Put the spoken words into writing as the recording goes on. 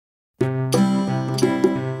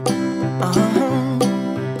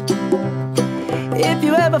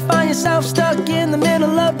ever find yourself stuck in the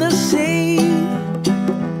middle of the sea,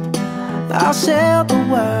 I'll sail the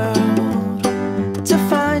world to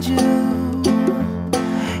find you.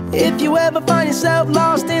 If you ever find yourself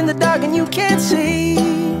lost in the dark and you can't see,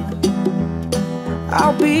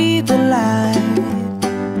 I'll be the light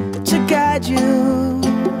to guide you.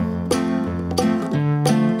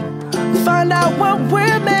 Find out what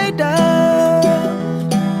we're made of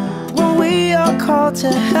when we are called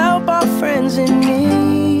to help our friends in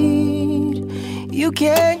need. You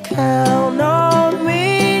can count on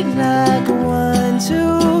me like 1,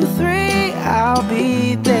 2, 3, I'll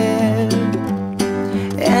be there.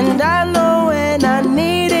 And I know when I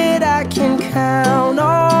need it, I can count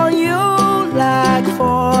on you like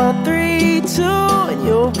 4, 3, 2, and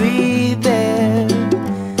you'll be there.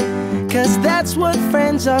 'Cause that's what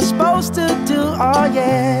friends are supposed to do, oh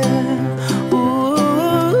yeah. Ooh,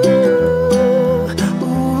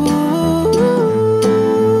 ooh,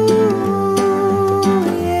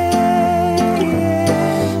 yeah,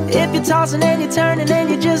 yeah. If you're tossing and you're turning and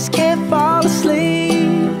you just can't fall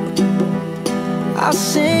asleep, I'll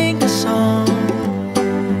sing a song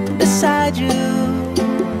beside you.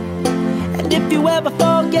 And if you ever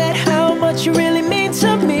forget how much you really mean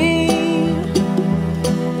to me,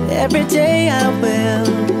 every day I will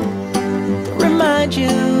remind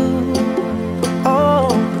you. Oh,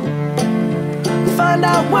 find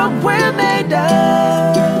out what we're made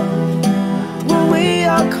of when we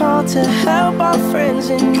are called to help our friends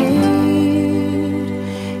in need.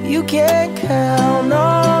 You can count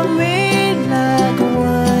on me